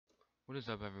What is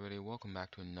up, everybody? Welcome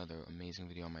back to another amazing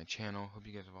video on my channel. Hope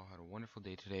you guys have all had a wonderful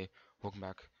day today. Welcome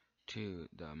back to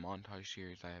the montage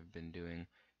series I have been doing.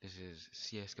 This is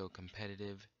CSGO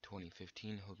Competitive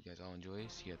 2015. Hope you guys all enjoy.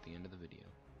 See you at the end of the video.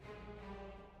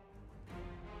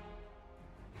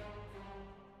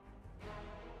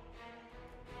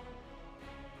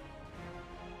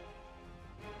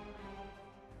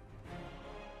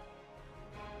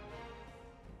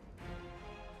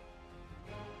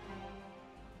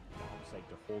 Like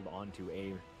to hold on to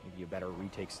maybe a better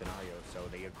retake scenario, so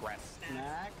they aggress.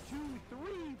 Snack 2,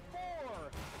 3,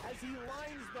 4 as he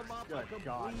lines them up. A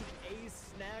complete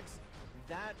ace snacks.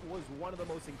 That was one of the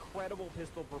most incredible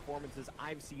pistol performances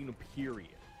I've seen,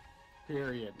 period.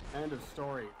 End of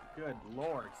story. Good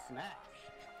lord, snacks.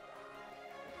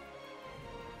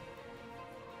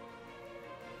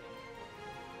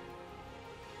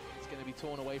 Going to be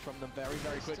torn away from them very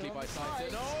quickly by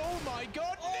Sighton. Oh my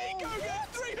god, Nico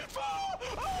gets 3, 4!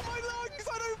 Oh my lungs,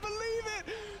 I don't believe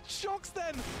it! Shocks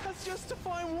then has just to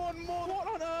find one more. What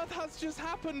on earth has just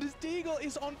happened? As Deagle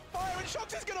is on fire and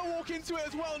Shocks is going to walk into it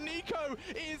as well. Nico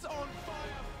is on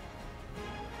fire.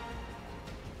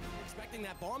 Expecting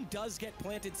that bomb does get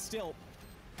planted still.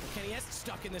 Kenny S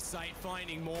stuck in the site,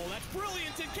 finding more. That's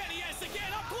brilliant, and Kenny S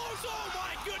again up close. Oh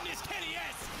my goodness, Kenny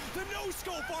S! The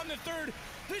no-scope on the third.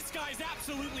 This guy's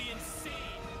absolutely insane.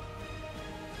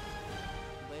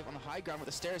 Live on the high ground with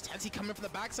the stairs. Tensi coming from the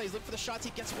backside. He's looking for the shots.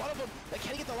 He gets one of them. But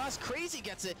can he get the last? Crazy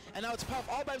gets it. And now it's Puff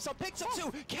all by himself. Picks up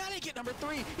 2. Can he get number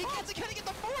 3? He gets it. Can he get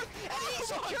the 4th? And he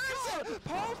secures it.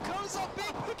 Puff goes up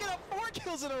big, picking up 4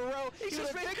 kills in a row. He's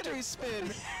just a victory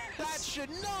spin. That should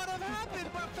not have happened,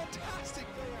 but fantastic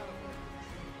play out of him.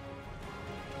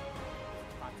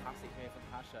 Fantastic play from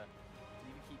Pasha. Can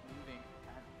even keep moving.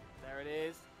 And there it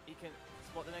is. He can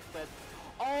spot the next bed.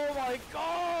 Oh my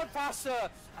god,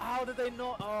 Pasha! How did they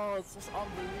not? Oh, it's just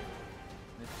unbelievable.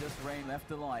 And it's just Rain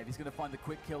left alive. He's going to find the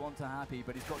quick kill onto Happy,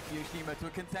 but he's got Kiyoshima to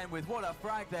contend with. What a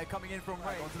frag there coming in from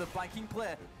Rain onto the flanking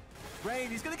player. Rain,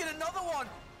 he's going to get another one!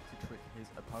 To trick his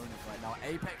opponent right now.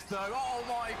 Apex though, oh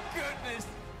my goodness!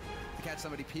 To catch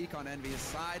somebody peek on Envy's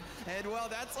side, and well,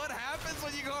 that's what happens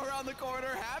when you go around the corner.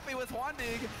 Happy with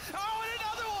Wandig. Oh, and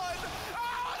another one!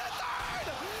 Oh, and a third!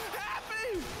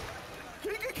 Happy! He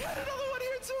could get another one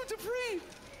here too, Dupree!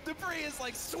 Dupree is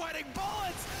like sweating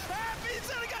bullets! Happy's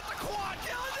gonna get the quad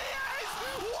kill in the ace!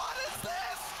 What is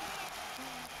this?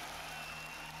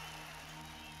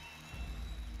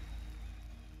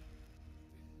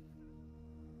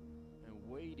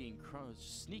 Waiting, Crows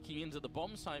sneaking into the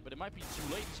bomb site, but it might be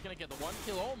too late. He's going to get the 1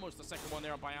 kill, almost the second one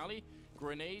there on Bayali.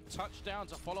 Grenade, touchdown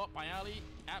to follow up Bayali.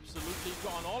 Absolutely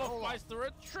gone. Olofmeister,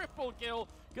 a triple kill.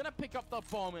 Going to pick up the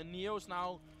bomb, and Neo's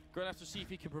now going to have to see if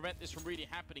he can prevent this from really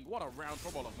happening. What a round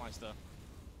from Olofmeister.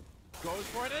 Goes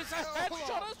for it. It's a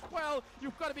headshot as well.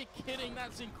 You've got to be kidding.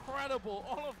 That's incredible.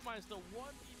 Olofmeister 1v4.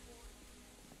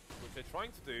 Which they're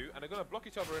trying to do, and they're going to block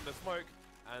each other in the smoke.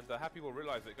 And Happy will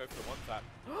realize it, go for the 1-tap.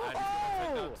 And he's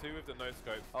going to take down 2 with the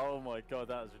no-scope. Oh my god,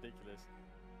 that was ridiculous.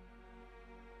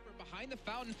 Behind the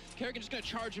fountain, Kerrigan just going to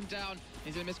charge him down.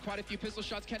 He's going to miss quite a few pistol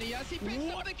shots. Kenny, yes, he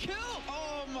picks up the kill!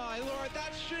 Oh my lord,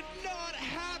 that should not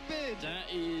happen! That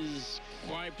is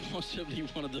quite possibly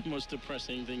one of the most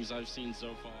depressing things I've seen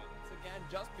so far. Once again,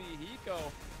 just be Hiko.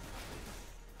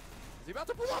 Is he about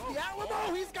to pull off the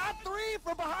Alamo? He's got 3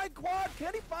 from behind quad.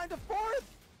 Can he find a 4th?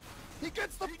 He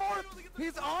gets the 4th!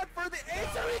 He's on for the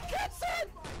ace and he gets it!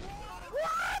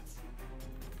 What?!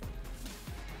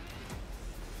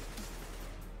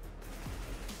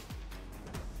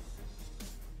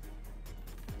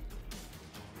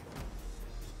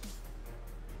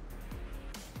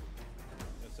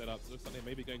 Set up. Looks like they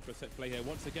may be going for a set play here.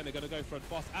 Once again, they're going to go for a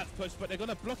fast ads push, but they're going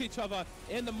to block each other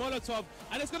in the Molotov,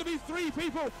 and it's going to be 3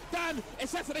 people. Dan,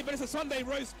 it's Saturday, but it's a Sunday.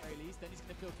 Rose. At least then he's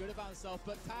going to feel good about himself,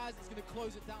 but Taz is going to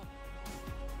close it down.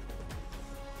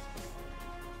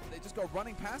 They just go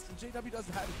running past, and JW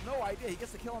doesn't have no idea. He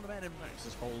gets the kill on the man. And Max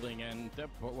is holding, and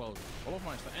well,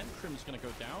 Olofmeister and Crim's going to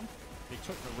go down. They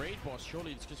took the raid boss.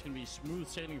 Surely it's just going to be smooth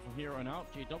sailing from here on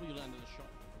out. JW landed the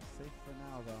shot. safe for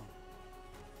now, though.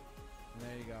 And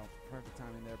there you go. Perfect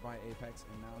timing there by Apex.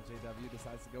 And now JW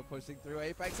decides to go pushing through.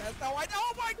 Apex has no idea.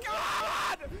 Oh my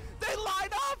god! They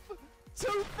line up! 2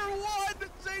 for 1!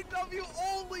 JW,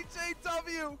 only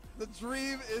JW! The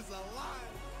dream is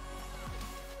alive!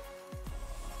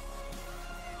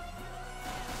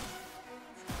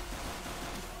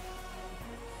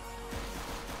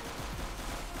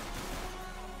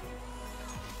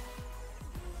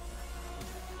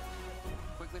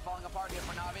 Quickly falling apart here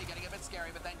for Na'Vi, getting a bit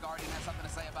scary, but then Guardian has something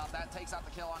to say about that. Takes out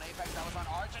the kill on Apex, that was on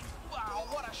Argent. Wow,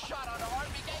 what a shot on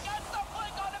RBK, gets the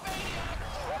flank on the Maniac!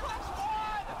 That's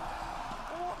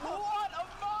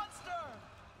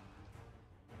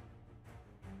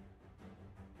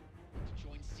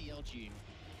assume.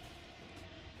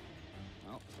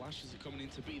 Well, flashes are coming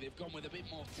into B. They've gone with a bit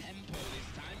more tempo this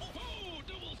time. Oh,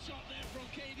 double shot there from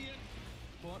Cadian.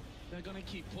 But they're going to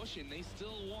keep pushing. They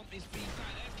still want this B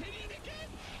side. There's Cadian again.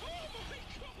 Oh my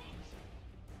god.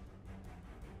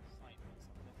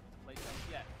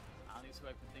 Yeah, Ali to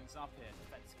open things up here.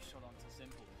 Defensive shot onto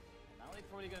Simple. And Ali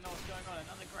probably going to know what's going on.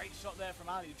 Another great shot there from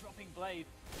Ali, dropping Blade.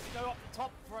 Go up the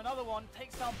top for another one.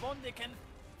 Takes down Bondik, and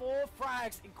 4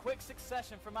 frags in quick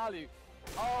succession from Alu.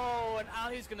 Oh, and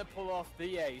Alu's going to pull off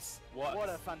the ace. What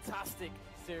a fantastic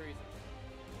series.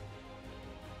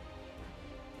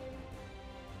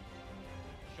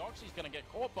 Shox, he's going to get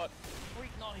caught, but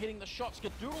Freak not hitting the shot.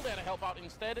 Skadoodle there to help out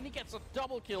instead, and he gets a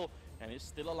double kill. And is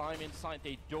still alive inside.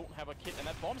 They don't have a kit, and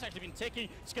that bomb's actually been ticking.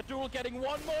 Skadoodle getting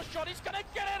one more shot. He's gonna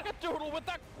get it. Skadoodle with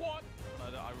that quad.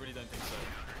 No, I really don't think so.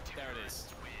 There it is.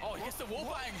 Oh, he gets the wall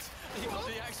bangs. He got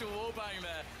the actual wall bang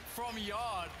there from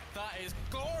Yard. That is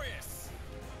glorious.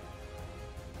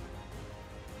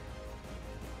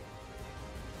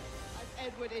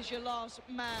 Edward is your last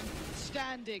man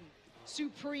standing.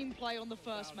 Supreme play on the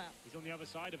first map. He's on the other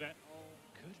side of it.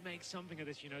 Could make something of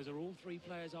this, you know, all 3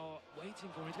 players are waiting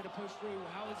for him. He's going to push through.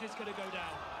 How is this going to go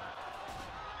down?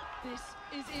 This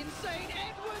is insane.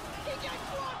 Edward, he gets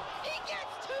 1, he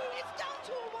gets 2. It's down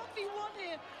to a 1v1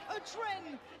 here. A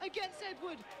Dren against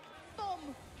Edward. Bomb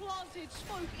planted,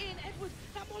 smoke in. Edward,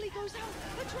 that molly goes out.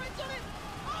 A Dren's on it.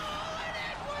 Oh, and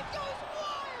Edward goes